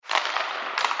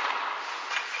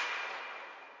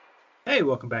Hey,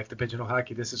 welcome back to Pigeonhole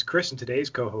Hockey. This is Chris and today's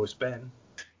co-host, Ben.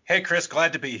 Hey, Chris,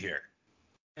 glad to be here.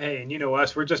 Hey, and you know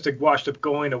us, we're just a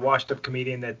washed-up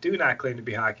comedian that do not claim to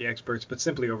be hockey experts, but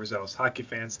simply overzealous hockey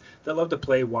fans that love to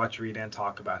play, watch, read, and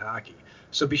talk about hockey.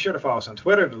 So be sure to follow us on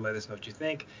Twitter to let us know what you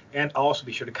think, and also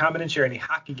be sure to comment and share any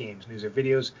hockey games, news, or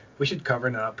videos we should cover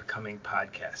in an upcoming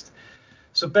podcast.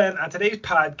 So Ben, on today's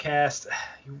podcast,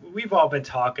 we've all been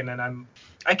talking, and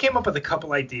I came up with a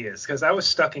couple ideas because I was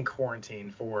stuck in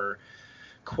quarantine for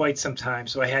quite some time,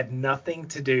 so I had nothing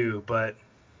to do but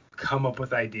come up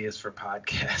with ideas for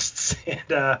podcasts.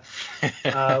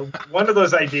 And one of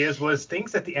those ideas was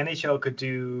things that the NHL could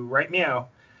do right meow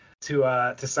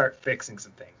to start fixing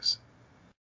some things.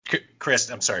 Chris,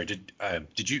 I'm sorry.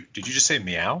 Did you just say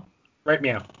meow? Right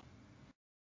meow.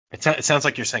 It sounds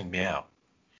like you're saying meow.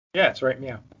 Yeah, it's right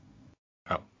meow.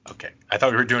 Oh, okay. I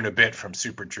thought we were doing a bit from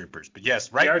Super Troopers, but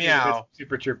yes, right meow.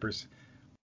 Super Troopers.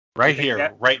 Right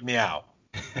here, right meow.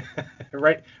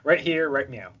 right here, right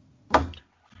meow.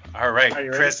 All right,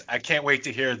 Chris, I can't wait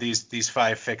to hear these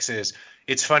 5 fixes.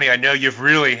 It's funny, I know you've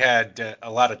really had a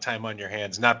lot of time on your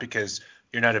hands, not because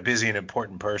you're not a busy and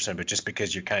important person, but just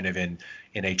because you're kind of in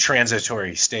a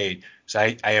transitory state. So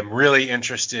I am really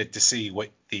interested to see what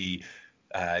the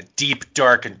deep,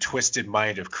 dark, and twisted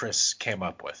mind of Chris came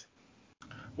up with.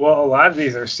 Well, a lot of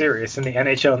these are serious, and the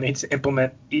NHL needs to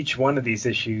implement each one of these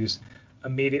issues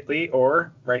immediately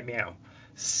or right meow.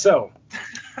 So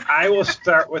I will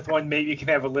start with one maybe you can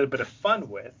have a little bit of fun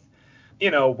with. You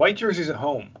know, white jerseys at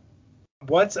home.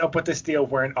 What's up with this deal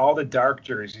of wearing all the dark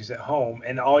jerseys at home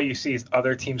and all you see is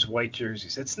other teams' white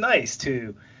jerseys? It's nice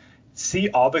to see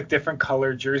all the different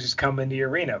colored jerseys come in the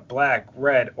arena. Black,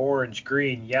 red, orange,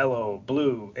 green, yellow,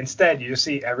 blue. Instead, you just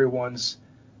see everyone's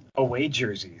away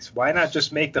jerseys. Why not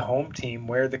just make the home team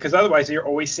wear because otherwise you're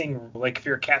always seeing, like if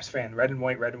you're a Caps fan, red and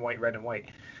white, red and white, red and white.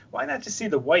 Why not just see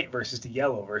the white versus the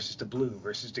yellow versus the blue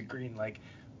versus the green? Like,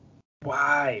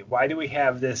 why? Why do we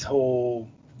have this whole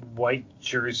white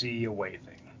jersey away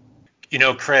thing? You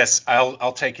know, Chris,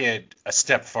 I'll take it a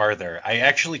step farther. I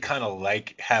actually kind of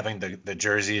like having the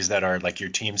jerseys that are like your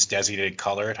team's designated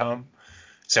color at home.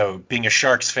 So being a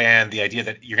Sharks fan, the idea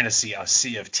that you're going to see a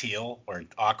sea of teal or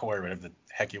aqua or whatever the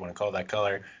heck you want to call that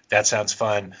color, that sounds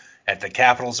fun. At the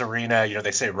Capitals arena, you know,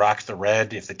 they say rock the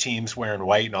red. If the team's wearing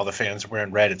white and all the fans are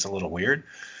wearing red, it's a little weird.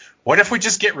 What if we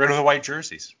just get rid of the white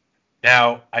jerseys?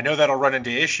 Now, I know that'll run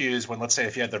into issues when, let's say,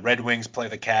 if you had the Red Wings play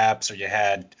the Caps or you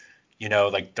had, you know,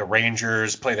 like the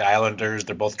Rangers play the Islanders,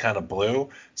 they're both kind of blue.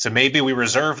 So maybe we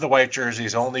reserve the white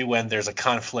jerseys only when there's a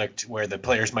conflict where the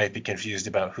players might be confused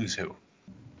about who's who.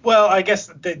 Well, I guess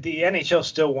the NHL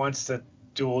still wants the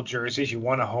dual jerseys. You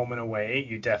want a home and away.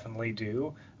 You definitely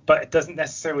do. But it doesn't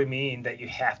necessarily mean that you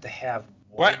have to have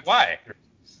white. Why?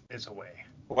 Is away.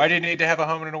 Why do you need to have a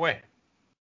home and an away?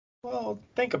 Well,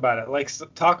 think about it. Like,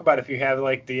 talk about if you have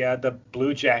like the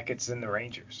Blue Jackets and the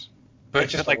Rangers. But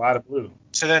it's just like, a lot of blue.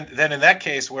 So then in that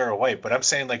case, wear a white. But I'm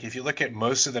saying, like, if you look at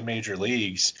most of the major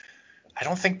leagues, I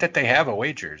don't think that they have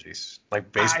away jerseys.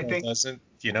 Like baseball doesn't.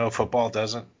 You know, football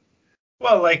doesn't.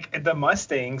 Well, like the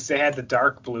Mustangs, they had the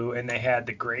dark blue and they had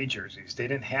the gray jerseys. They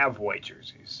didn't have white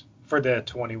jerseys for the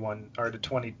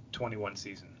 2021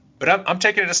 season. But I'm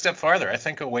taking it a step farther. I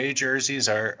think away jerseys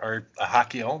are a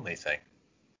hockey only thing.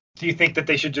 Do you think that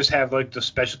they should just have like the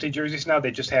specialty jerseys now?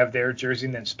 They just have their jersey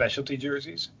and then specialty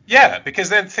jerseys? Yeah, because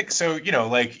then you know,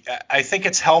 like I think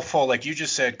it's helpful. Like you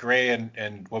just said, gray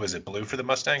and what was it, blue for the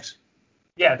Mustangs?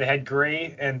 Yeah, they had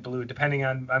gray and blue, depending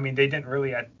on. I mean, they didn't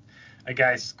really.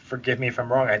 Guys, forgive me if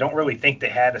I'm wrong. I don't really think they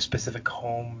had a specific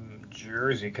home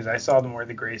jersey because I saw them wear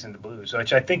the grays and the blues.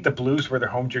 Which I think the blues were their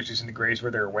home jerseys and the grays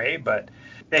were their away. But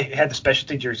they had the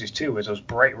specialty jerseys too. Was those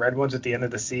bright red ones at the end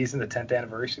of the season, the 10th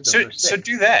anniversary? So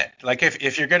do that. Like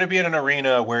if you're going to be in an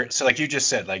arena where, so like you just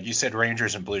said, like you said,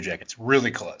 Rangers and Blue Jackets, really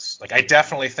close. Like I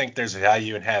definitely think there's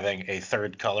value in having a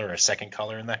third color or a second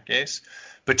color in that case.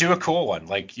 But do a cool one.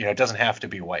 Like, you know, it doesn't have to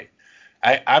be white.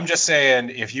 I'm just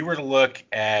saying, if you were to look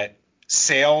at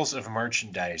sales of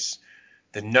merchandise,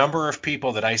 the number of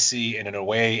people that I see in an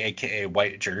away, aka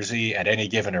white jersey at any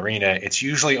given arena, it's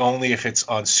usually only if it's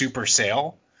on super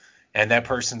sale and that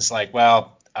person's like,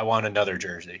 well, I want another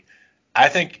jersey. I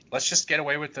think let's just get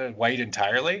away with the white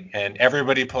entirely and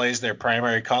everybody plays their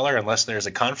primary color unless there's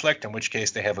a conflict, in which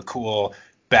case they have a cool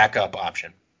backup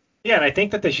option. Yeah, and I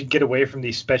think that they should get away from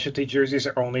these specialty jerseys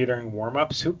only during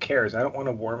warm-ups. Who cares? I don't want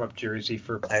a warm-up jersey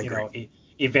for,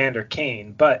 Evander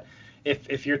Kane, but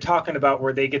if you're talking about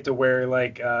where they get to wear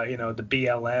like the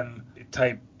BLM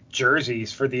type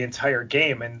jerseys for the entire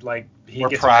game and like he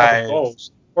gets pride, a couple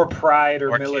goals or pride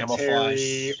or military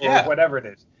camouflage. or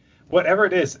whatever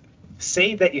it is,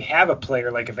 say that you have a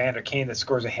player like Evander Kane that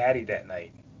scores a hattie that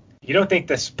night. You don't think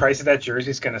the price of that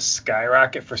jersey is going to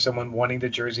skyrocket for someone wanting the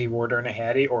jersey he wore during a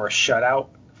hattie, or a shutout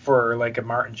for like a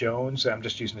Martin Jones? I'm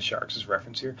just using the Sharks as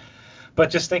reference here.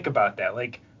 But just think about that.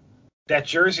 Like, that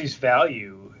jersey's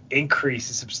value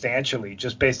increases substantially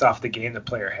just based off the game the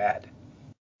player had.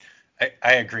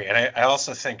 I agree. And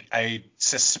I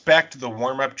suspect the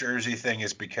warm-up jersey thing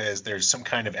is because there's some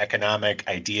kind of economic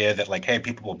idea that, like, hey,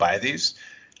 people will buy these.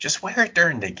 Just wear it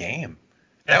during the game.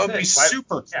 That would be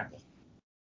super cool.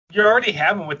 You already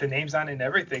have them with the names on and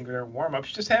everything. They're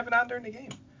warm-ups. Just have it on during the game.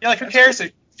 Yeah, like, who cares? Cool.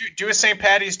 Do a St.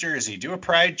 Patty's jersey. Do a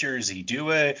Pride jersey.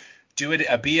 Do a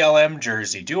BLM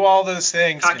jersey. Do all those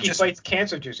things. Hockey Fights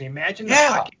Cancer jersey. Imagine the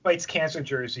Hockey Fights Cancer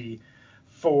jersey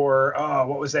for,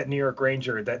 what was that New York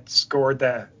Ranger that scored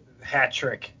the hat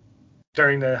trick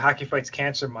during the Hockey Fights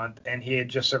Cancer month, and he had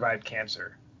just survived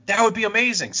cancer. That would be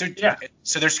amazing. So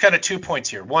there's kind of 2 points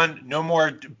here. One, no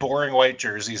more boring white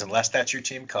jerseys unless that's your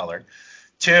team color.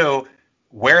 2,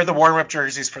 wear the warm-up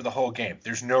jerseys for the whole game.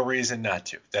 There's no reason not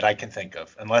to that I can think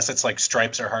of, unless it's like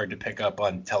stripes are hard to pick up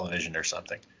on television or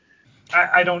something.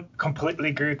 I don't completely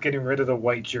agree with getting rid of the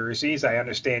white jerseys. I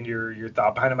understand your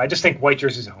thought behind them. I just think white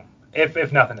jerseys at home.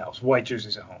 If nothing else, white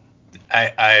jerseys at home.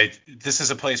 This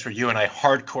is a place where you and I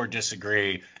hardcore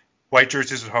disagree. White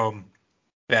jerseys at home,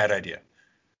 bad idea.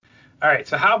 All right,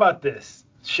 so how about this?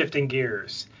 Shifting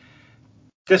gears.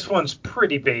 This one's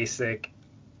pretty basic.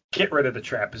 Get rid of the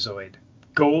trapezoid.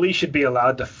 Goalies should be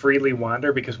allowed to freely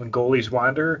wander, because when goalies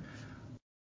wander,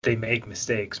 they make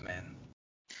mistakes, man.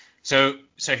 So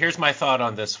here's my thought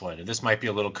on this one, and this might be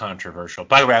a little controversial.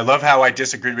 By the way, I love how I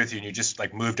disagreed with you, and you just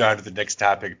like moved on to the next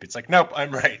topic. It's like, nope,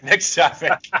 I'm right. Next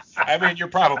topic. I mean, you're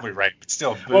probably right, but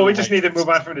still. Well, we just need to move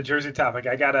on from the jersey topic.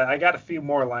 I got a few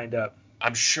more lined up.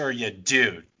 I'm sure you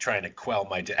do, trying to quell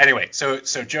my. Anyway, so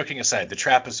joking aside, the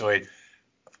trapezoid.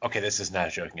 Okay, this is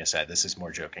not joking aside. This is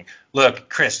more joking. Look,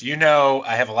 Chris, you know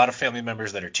I have a lot of family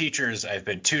members that are teachers. I've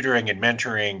been tutoring and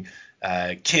mentoring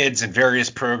kids in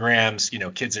various programs,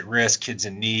 kids at risk, kids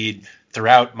in need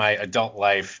throughout my adult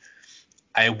life.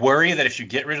 I worry that if you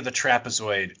get rid of the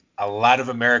trapezoid, a lot of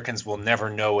Americans will never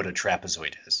know what a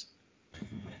trapezoid is.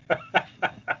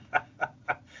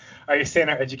 Are you saying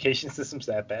our education system's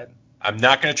that bad? I'm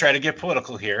not going to try to get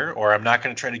political here, or I'm not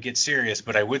going to try to get serious,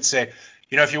 but I would say,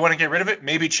 if you want to get rid of it,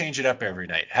 maybe change it up every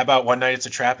night. How about one night it's a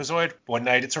trapezoid, one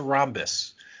night it's a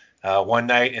rhombus, one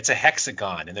night it's a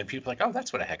hexagon, and then people are like, oh,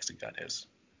 that's what a hexagon is.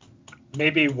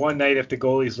 Maybe one night if the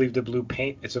goalies leave the blue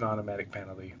paint, it's an automatic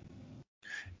penalty.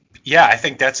 Yeah, I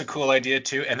think that's a cool idea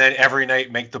too. And then every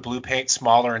night make the blue paint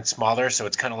smaller and smaller, so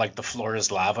it's kind of like the floor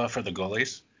is lava for the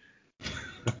goalies.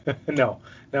 No,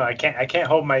 I can't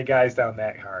hold my guys down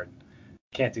that hard.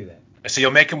 Can't do that. So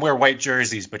you'll make them wear white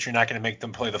jerseys, but you're not going to make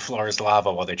them play the floor is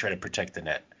lava while they try to protect the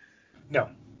net. No.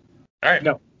 All right.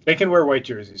 No, they can wear white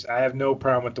jerseys. I have no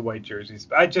problem with the white jerseys.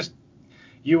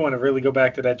 You want to really go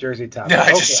back to that jersey topic? No,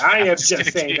 I am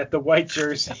just saying that the white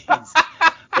jerseys.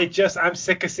 I'm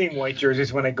sick of seeing white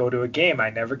jerseys when I go to a game.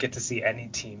 I never get to see any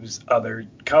team's other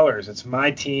colors. It's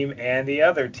my team and the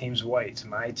other team's whites.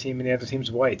 My team and the other team's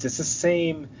whites. It's the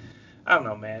same. I don't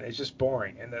know, man. It's just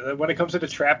boring. And when it comes to the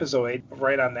trapezoid,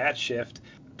 right on that shift,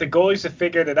 the goalies have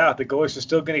figured it out. The goalies are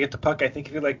still going to get the puck. I think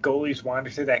if you let goalies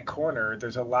wander through that corner,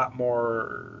 there's a lot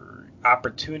more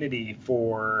opportunity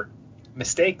for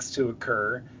mistakes to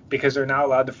occur because they're not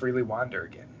allowed to freely wander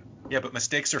again. Yeah, but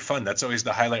mistakes are fun. That's always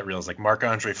the highlight reels, like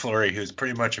Marc-Andre Fleury, who's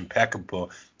pretty much impeccable,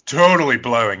 totally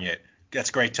blowing it. That's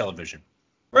great television.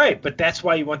 Right, but that's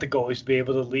why you want the goalies to be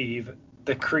able to leave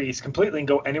the crease completely and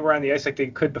go anywhere on the ice like they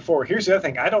could before. Here's the other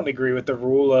thing. I don't agree with the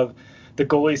rule of the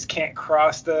goalies can't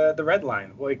cross the red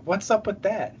line. Like, what's up with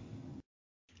that?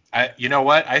 You know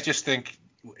what? I just think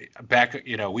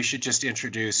we should just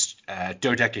introduce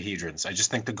dodecahedrons. I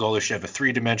just think the goalie should have a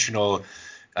three-dimensional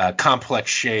complex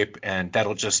shape, and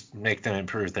that'll just make them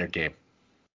improve their game.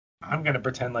 I'm going to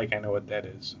pretend like I know what that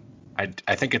is.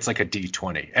 I think it's like a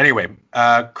D20. Anyway,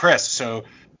 Chris,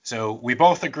 so we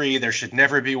both agree there should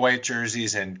never be white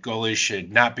jerseys and goalies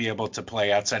should not be able to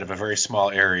play outside of a very small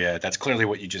area. That's clearly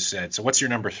what you just said. So what's your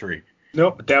number 3?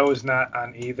 Nope, that was not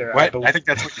on either. What? I think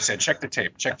that's what you said. Check the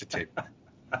tape.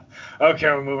 Okay,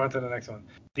 we'll move on to the next one.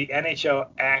 The NHL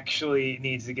actually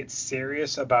needs to get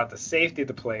serious about the safety of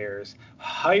the players,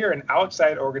 hire an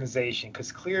outside organization,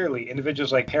 because clearly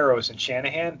individuals like Harros and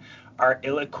Shanahan are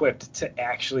ill-equipped to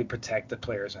actually protect the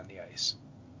players on the ice.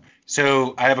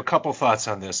 So I have a couple thoughts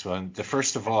on this one. The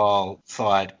first of all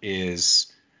thought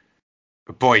is,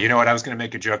 boy, you know what? I was going to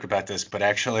make a joke about this, but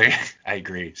actually I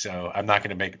agree. So I'm not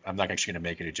actually going to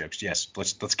make any jokes. Yes,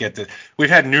 let's get the. We've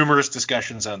had numerous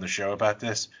discussions on the show about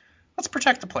this. Let's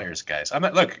protect the players, guys.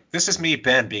 Look, this is me,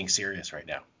 Ben, being serious right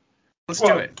now. Let's do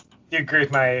Well, it. do you agree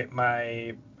with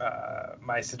my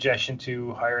suggestion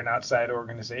to hire an outside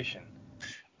organization?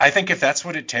 I think if that's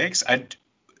what it takes, I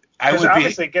Because would be.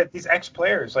 obviously, get these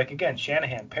ex-players, like again,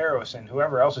 Shanahan, Peros, and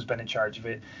whoever else has been in charge of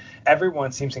it.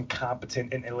 Everyone seems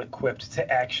incompetent and ill-equipped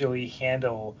to actually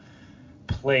handle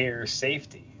player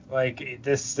safety. Like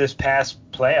this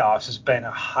past playoffs has been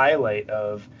a highlight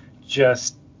of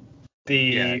just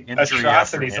the Injury after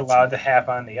atrocities injury. allowed to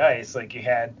happen on the ice. Like you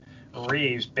had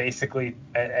Reeves basically,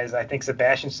 as I think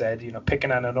Sebastian said,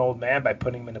 picking on an old man by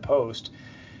putting him in the post,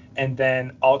 and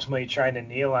then ultimately trying to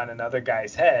kneel on another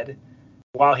guy's head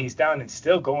while he's down and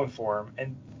still going for him.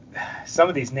 And some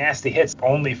of these nasty hits,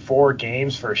 only 4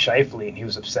 games for Scheifele, and he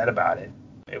was upset about it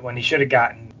when he should have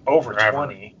gotten over Forever.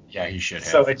 20. Yeah, he should have.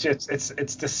 So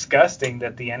it's disgusting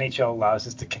that the NHL allows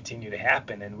this to continue to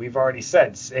happen. And we've already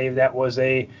said, say that was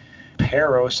a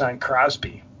Peros on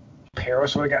Crosby.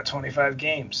 Peros would have got 25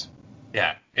 games.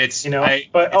 Yeah, it's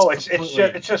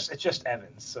it's just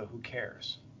Evans. So who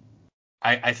cares?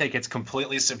 I think it's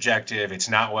completely subjective. It's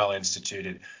not well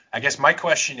instituted. I guess my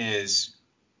question is,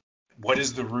 what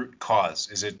is the root cause?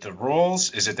 Is it the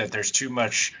rules? Is it that there's too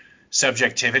much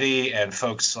subjectivity and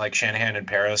folks like Shanahan and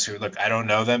Paris who, look, I don't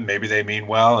know them. Maybe they mean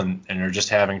well and are just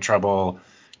having trouble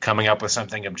coming up with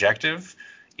something objective.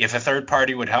 If a third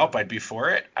party would help, I'd be for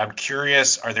it. I'm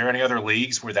curious, are there any other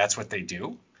leagues where that's what they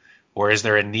do? Or is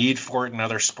there a need for it in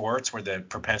other sports where the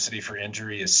propensity for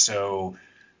injury is so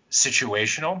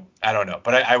situational? I don't know.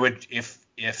 But I would,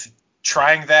 if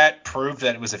trying that proved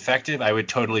that it was effective, I would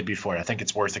totally be for it. I think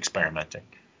it's worth experimenting.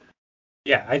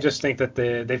 Yeah, I just think that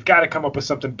they've got to come up with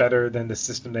something better than the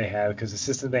system they have, because the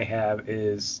system they have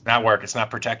is not work. It's not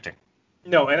protecting.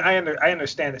 No, and I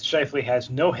understand that Scheifele has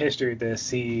no history of this.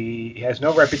 He has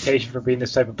no reputation for being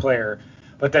this type of player,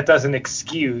 but that doesn't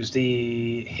excuse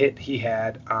the hit he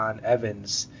had on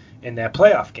Evans in that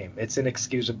playoff game. It's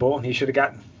inexcusable, and he should have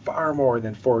gotten far more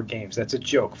than 4 games. That's a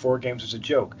joke. 4 games is a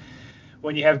joke.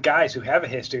 When you have guys who have a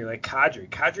history like Kadri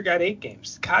got 8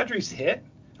 games. Kadri's hit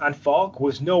on Falk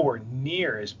was nowhere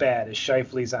near as bad as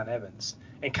Scheifele's on Evans,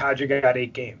 and Kadri got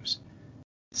 8 games.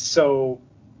 So,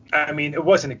 I mean, it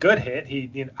wasn't a good hit.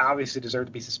 He obviously deserved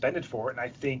to be suspended for it, and I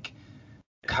think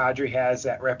Kadri has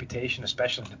that reputation,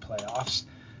 especially in the playoffs.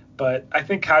 But I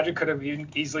think Kadri could have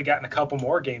easily gotten a couple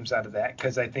more games out of that,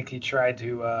 because I think he tried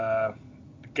to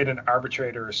get an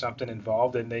arbitrator or something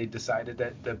involved, and they decided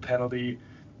that the penalty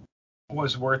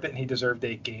was worth it, and he deserved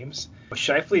 8 games.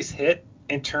 Scheifele's hit,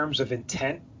 in terms of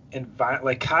intent and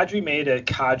like Kadri made a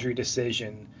Kadri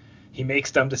decision. He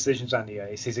makes dumb decisions on the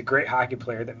ice. He's a great hockey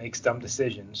player that makes dumb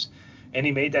decisions, and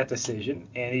he made that decision,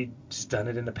 and he's done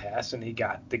it in the past, and he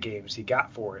got the games he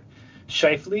got for it.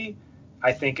 Scheifele,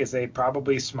 I think, is a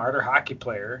probably smarter hockey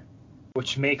player,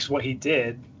 which makes what he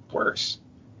did worse,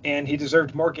 and he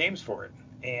deserved more games for it,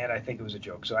 and I think it was a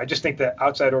joke. So I just think that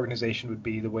outside organization would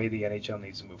be the way the NHL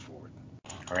needs to move forward.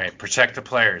 All right, protect the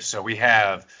players. So we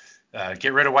have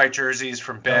get rid of white jerseys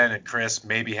from Ben and Chris.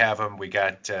 Maybe have them. We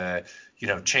got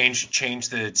change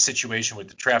the situation with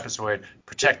the trapezoid.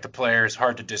 Protect the players.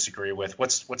 Hard to disagree with.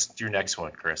 What's your next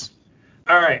one, Chris?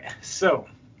 All right. So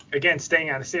again,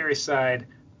 staying on the serious side,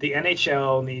 the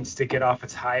NHL needs to get off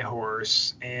its high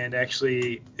horse, and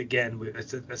actually, again,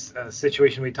 it's a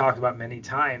situation we talked about many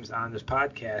times on this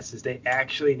podcast, is they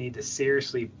actually need to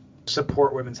seriously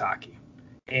support women's hockey.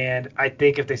 And I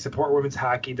think if they support women's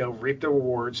hockey, they'll reap the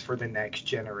rewards for the next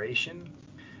generation,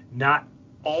 not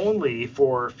only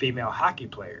for female hockey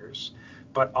players,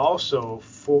 but also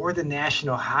for the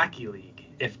National Hockey League.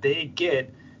 If they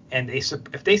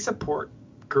support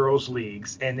girls'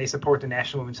 leagues and they support the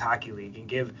National Women's Hockey League and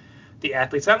give the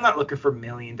athletes, I'm not looking for $1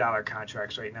 million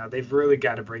contracts right now. They've really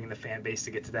got to bring in the fan base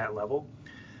to get to that level.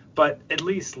 But at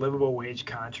least livable wage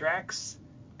contracts,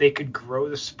 they could grow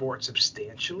the sport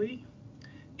substantially.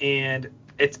 And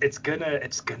it's gonna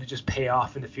just pay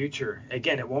off in the future.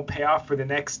 Again, it won't pay off for the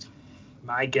next,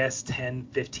 my guess, 10,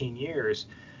 15 years.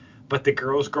 But the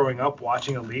girls growing up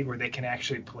watching a league where they can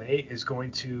actually play is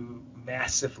going to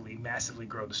massively, massively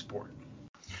grow the sport.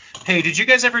 Hey, did you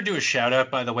guys ever do a shout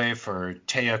out, by the way, for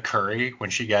Taya Curry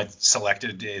when she got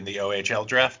selected in the OHL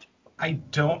draft? I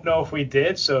don't know if we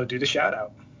did, so do the shout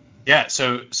out. Yeah,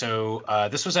 so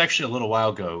this was actually a little while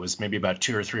ago. It was maybe about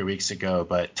 2 or 3 weeks ago,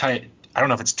 but I don't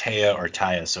know if it's Taya or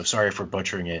Taya, so sorry for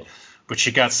butchering it. But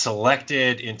she got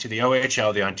selected into the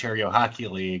OHL, the Ontario Hockey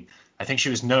League. I think she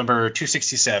was number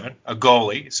 267, a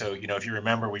goalie. So, if you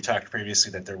remember, we talked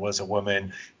previously that there was a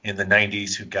woman in the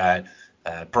 90s who got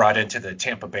brought into the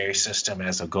Tampa Bay system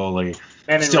as a goalie.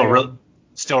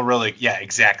 Still really, yeah,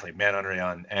 exactly, Man on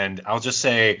Rayon. And I'll just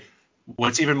say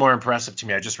What's even more impressive to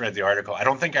me, I just read the article. I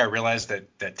don't think I realized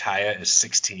that Taya is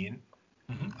 16,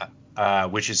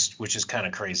 which is kind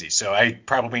of crazy. So I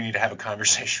probably need to have a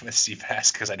conversation with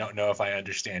CPAS because I don't know if I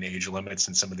understand age limits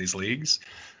in some of these leagues.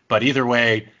 But either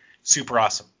way, super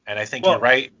awesome. And I think you're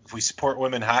right. If we support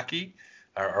women hockey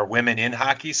or women in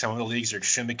hockey, some of the leagues are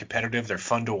extremely competitive. They're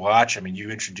fun to watch. I mean,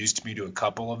 you introduced me to a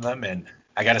couple of them, and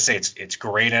I got to say it's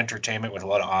great entertainment with a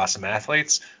lot of awesome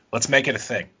athletes. Let's make it a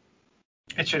thing.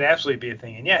 It should absolutely be a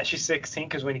thing. And yeah, she's 16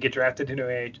 because when you get drafted into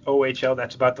OHL,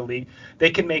 that's about the league.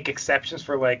 They can make exceptions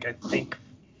for, like, I think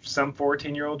some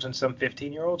 14-year-olds and some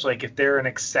 15-year-olds. Like, if they're an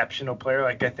exceptional player,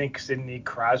 like I think Sidney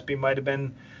Crosby might have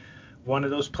been one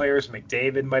of those players.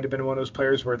 McDavid might have been one of those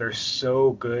players where they're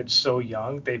so good, so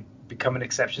young, they become an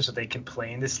exception so they can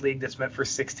play in this league that's meant for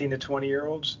 16 to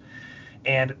 20-year-olds.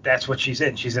 And that's what she's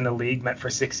in. She's in a league meant for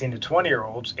 16 to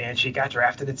 20-year-olds, and she got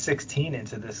drafted at 16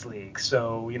 into this league.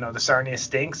 So, the Sarnia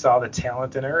Sting saw the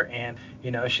talent in her, and,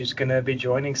 she's going to be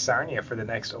joining Sarnia for the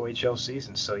next OHL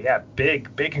season. So, yeah,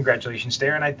 big congratulations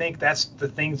there. And I think that's the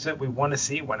things that we want to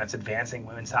see when it's advancing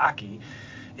women's hockey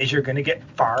is you're going to get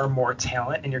far more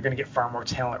talent, and you're going to get far more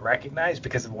talent recognized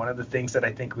because of one of the things that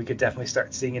I think we could definitely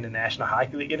start seeing in the National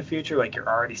Hockey League in the future, like you're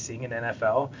already seeing in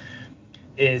NFL,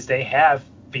 is they have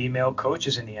female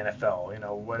coaches in the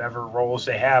NFL, whatever roles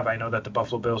they have. I know that the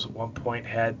Buffalo Bills at one point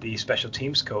had the special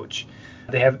teams coach.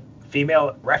 They have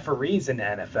female referees in the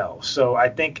NFL. So I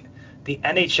think the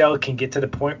NHL can get to the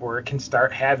point where it can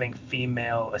start having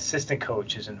female assistant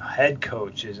coaches and head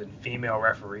coaches and female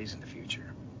referees in the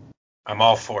future. I'm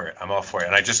all for it.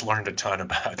 And I just learned a ton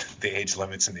about the age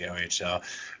limits in the OHL,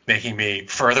 making me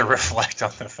further reflect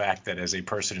on the fact that as a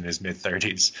person in his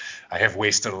mid-30s, I have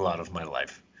wasted a lot of my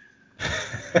life.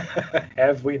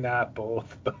 Have we not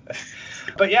both?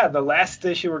 But yeah, the last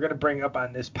issue we're going to bring up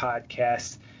on this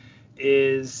podcast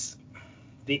is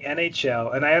the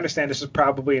NHL. And I understand this is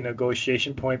probably a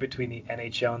negotiation point between the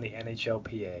NHL and the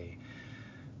NHLPA.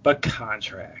 But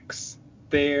contracts.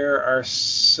 There are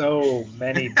so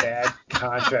many bad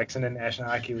contracts in the National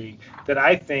Hockey League that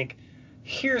I think,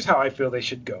 here's how I feel they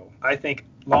should go. I think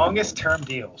longest term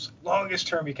deals. Longest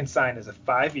term you can sign is a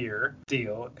 5-year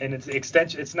deal, and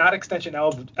it's not extension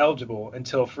eligible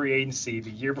until free agency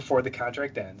the year before the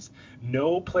contract ends.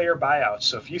 No player buyouts.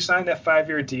 So if you sign that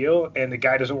 5-year deal and the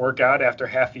guy doesn't work out after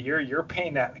half a year, you're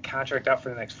paying that contract out for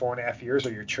the next 4.5 years,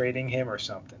 or you're trading him or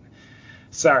something.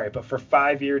 Sorry, but for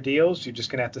 5-year deals, you're just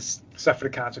going to have to suffer the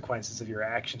consequences of your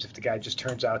actions if the guy just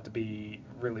turns out to be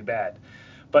really bad.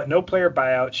 But no player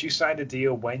buyouts. You signed a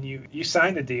deal. When you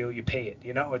sign the deal, you pay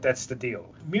it. That's the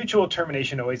deal. Mutual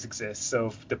termination always exists. So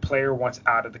if the player wants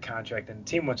out of the contract and the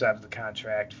team wants out of the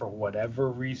contract for whatever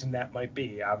reason that might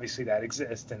be, obviously that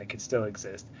exists and it can still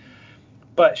exist.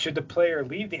 But should the player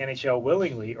leave the NHL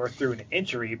willingly or through an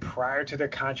injury prior to their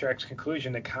contract's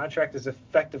conclusion, the contract is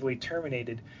effectively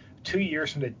terminated 2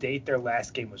 years from the date their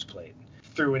last game was played.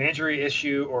 Through an injury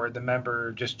issue or the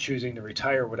member just choosing to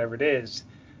retire, whatever it is,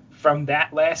 from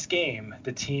that last game,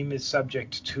 the team is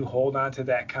subject to hold on to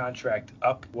that contract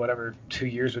up whatever 2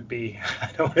 years would be.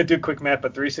 I don't want to do quick math,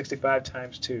 but 365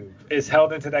 times 2 is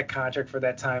held into that contract for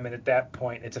that time, and at that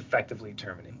point, it's effectively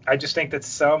terminated. I just think that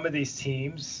some of these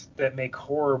teams that make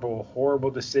horrible,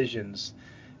 horrible decisions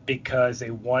because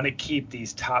they want to keep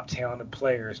these top talented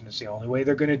players, and it's the only way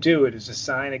they're going to do it is to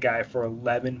sign a guy for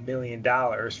 $11 million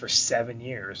for 7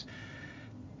 years.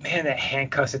 Man, that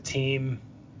handcuffs a team.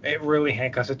 It really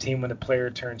handcuffs a team when the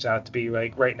player turns out to be,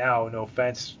 like, right now, no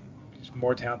offense, he's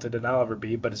more talented than I'll ever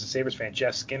be, but as a Sabres fan,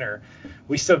 Jeff Skinner,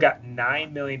 we still got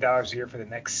 $9 million a year for the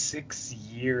next 6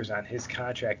 years on his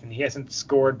contract, and he hasn't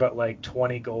scored but, like,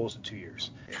 20 goals in 2 years.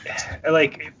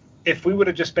 Like, if we would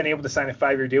have just been able to sign a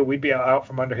 5-year deal, we'd be out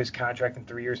from under his contract in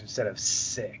 3 years instead of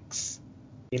 6.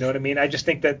 You know what I mean? I just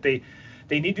think that they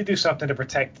need to do something to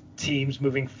protect teams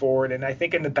moving forward. And I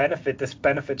think this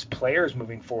benefits players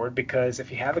moving forward, because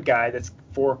if you have a guy that's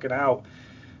forking out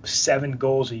 7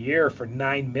 goals a year for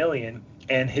 $9 million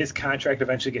and his contract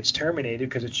eventually gets terminated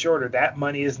because it's shorter, that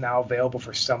money is now available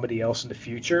for somebody else in the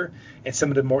future and some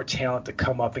of the more talent to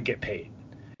come up and get paid.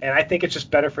 And I think it's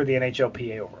just better for the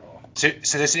NHLPA overall. So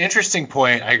that's an interesting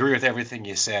point. I agree with everything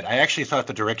you said. I actually thought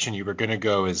the direction you were going to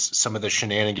go is some of the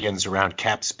shenanigans around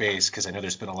cap space, because I know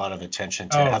there's been a lot of attention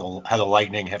to how the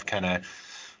Lightning have kind of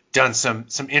done some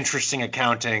interesting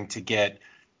accounting to get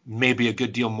maybe a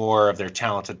good deal more of their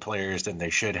talented players than they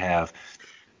should have.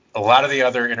 A lot of the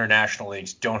other international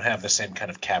leagues don't have the same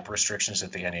kind of cap restrictions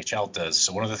that the NHL does.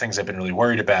 So one of the things I've been really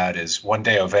worried about is one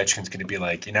day Ovechkin's going to be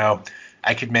like,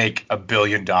 I could make $1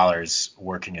 billion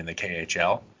working in the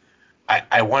KHL.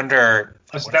 I wonder.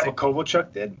 Is that what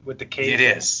Kovalchuk did with the cage?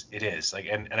 It is. Like,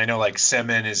 and I know like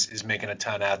Semin is making a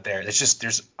ton out there. It's just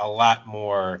there's a lot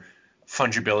more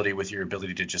fungibility with your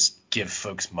ability to just give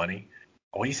folks money.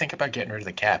 What do you think about getting rid of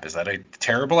the cap? Is that a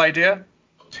terrible idea?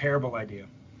 Terrible idea.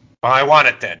 Well, I want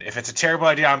it then. If it's a terrible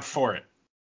idea, I'm for it.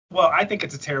 Well, I think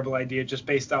it's a terrible idea just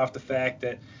based off the fact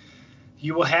that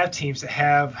you will have teams that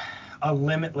have a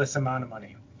limitless amount of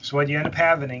money. So what you end up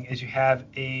having is you have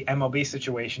a MLB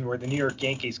situation where the New York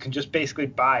Yankees can just basically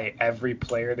buy every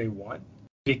player they want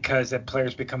because that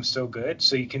players become so good.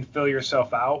 So you can fill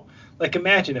yourself out. Like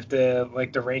imagine if the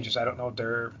Rangers, I don't know what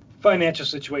their financial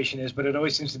situation is, but it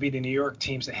always seems to be the New York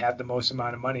teams that have the most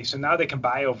amount of money. So now they can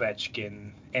buy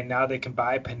Ovechkin, and now they can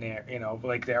buy Panarin,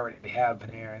 like they already have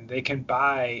Panarin. They can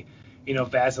buy,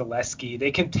 Vasilevsky.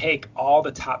 They can take all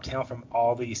the top talent from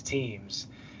all these teams.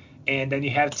 And then you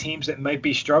have teams that might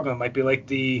be struggling, might be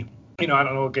like I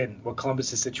don't know again what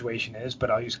Columbus's situation is,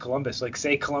 but I'll use Columbus. Like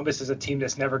say Columbus is a team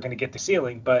that's never going to get the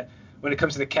ceiling, but when it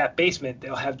comes to the cap basement,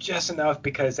 they'll have just enough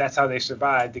because that's how they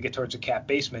survive to get towards the cap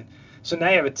basement. So now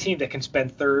you have a team that can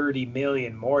spend $30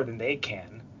 million more than they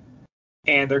can,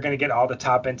 and they're going to get all the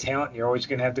top end talent. And you're always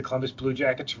going to have the Columbus Blue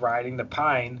Jackets riding the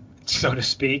pine, so to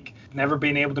speak, never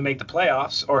being able to make the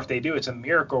playoffs, or if they do, it's a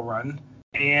miracle run.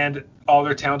 And all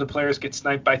their talented players get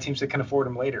sniped by teams that can afford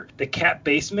them later. The cap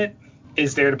basement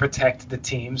is there to protect the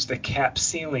teams. The cap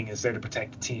ceiling is there to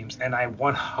protect the teams. And I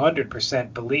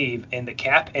 100% believe in the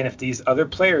cap. And if these other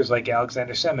players like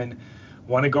Alexander Semin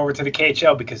want to go over to the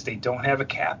KHL because they don't have a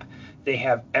cap, they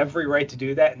have every right to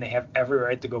do that, and they have every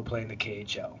right to go play in the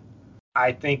KHL.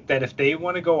 I think that if they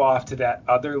want to go off to that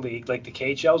other league, like the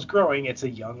KHL is growing, it's a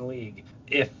young league.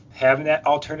 If having that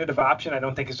alternative option, I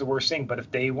don't think is the worst thing. But if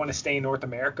they want to stay in North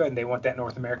America and they want that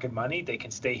North American money, they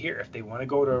can stay here. If they want to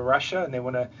go to Russia and they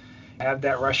want to have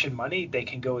that Russian money, they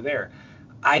can go there.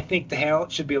 I think the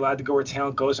talent should be allowed to go where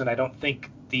talent goes, and I don't think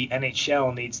the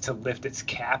NHL needs to lift its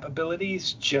cap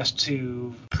abilities just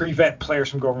to prevent players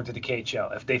from going to the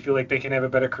KHL. If they feel like they can have a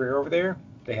better career over there,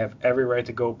 they have every right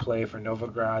to go play for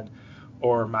Novograd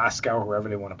or Moscow, or whoever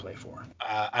they want to play for.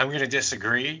 I'm going to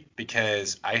disagree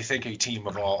because I think a team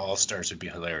of all All-Stars would be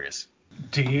hilarious.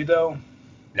 Do you, though?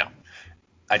 No,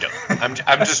 I don't. I'm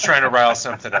just trying to rile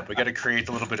something up. We got to create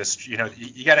a little bit of,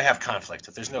 you got to have conflict.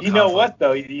 If there's no conflict. You know what,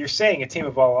 though? You're saying a team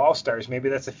of all All-Stars. Maybe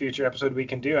that's a future episode we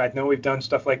can do. I know we've done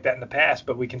stuff like that in the past,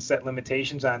 but we can set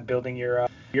limitations on building your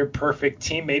perfect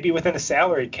team, maybe within a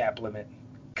salary cap limit.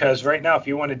 Because right now, if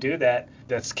you want to do that,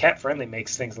 that's cap-friendly,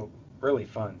 makes things really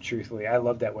fun, truthfully. I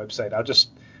love that website.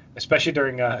 Especially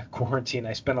during quarantine,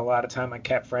 I spent a lot of time on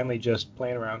Cap Friendly just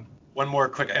playing around. One more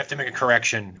quick, I have to make a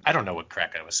correction. I don't know what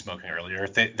crack I was smoking earlier.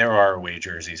 There are away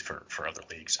jerseys for other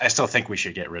leagues. I still think we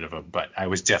should get rid of them, but I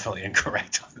was definitely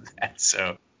incorrect on that.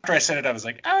 So after I said it, I was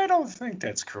like, I don't think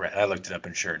that's correct. I looked it up,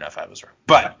 and sure enough, I was wrong.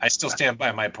 But I still stand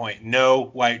by my point. No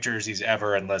white jerseys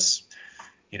ever unless,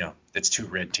 it's two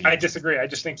red teams. I disagree. I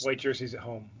just think white jerseys at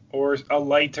home or a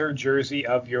lighter jersey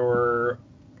of your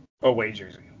away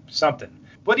jersey. Something.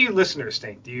 What do you listeners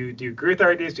think? Do you agree with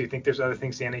our ideas? Do you think there's other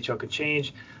things the NHL could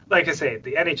change? Like I say,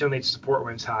 the NHL needs to support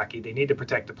women's hockey. They need to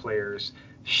protect the players,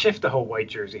 shift the whole white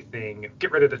jersey thing,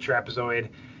 get rid of the trapezoid,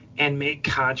 and make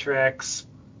contracts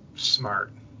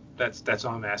smart. That's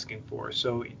all I'm asking for.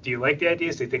 So do you like the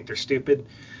ideas? Do you think they're stupid?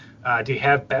 Do you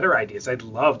have better ideas? I'd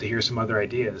love to hear some other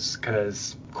ideas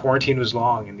because quarantine was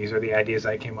long and these are the ideas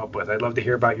I came up with. I'd love to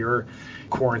hear about your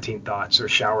quarantine thoughts or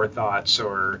shower thoughts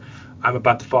or I'm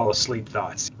about to fall asleep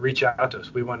thoughts. Reach out to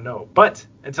us. We want to know. But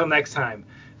until next time,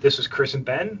 this was Chris and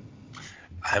Ben.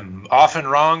 I'm often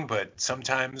wrong, but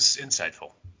sometimes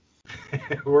insightful.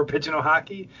 We're Pigeonhole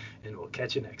Hockey, and we'll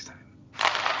catch you next time.